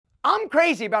I'm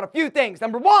crazy about a few things.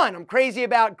 Number one, I'm crazy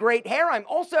about great hair. I'm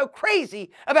also crazy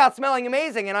about smelling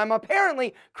amazing. And I'm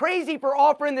apparently crazy for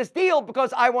offering this deal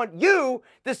because I want you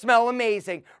to smell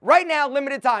amazing. Right now,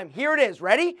 limited time. Here it is.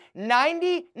 Ready?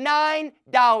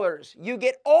 $99. You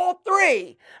get all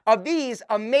three of these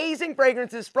amazing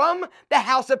fragrances from the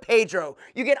House of Pedro.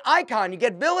 You get Icon, you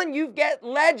get Villain, you get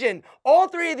Legend. All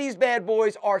three of these bad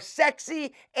boys are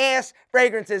sexy ass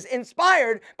fragrances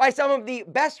inspired by some of the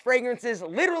best fragrances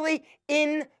literally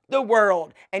in the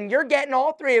world. And you're getting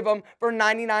all three of them for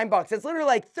 99 bucks. It's literally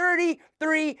like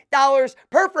 $33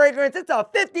 per fragrance. It's a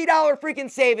 $50 freaking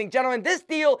saving. Gentlemen, this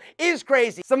deal is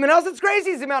crazy. Something else that's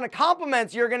crazy is the amount of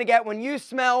compliments you're gonna get when you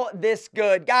smell this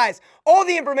good. Guys, all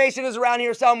the information is around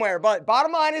here somewhere, but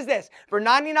bottom line is this. For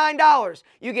 $99,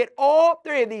 you get all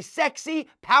three of these sexy,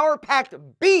 power-packed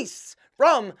beasts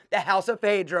from the House of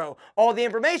Pedro. All the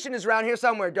information is around here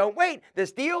somewhere. Don't wait.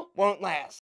 This deal won't last.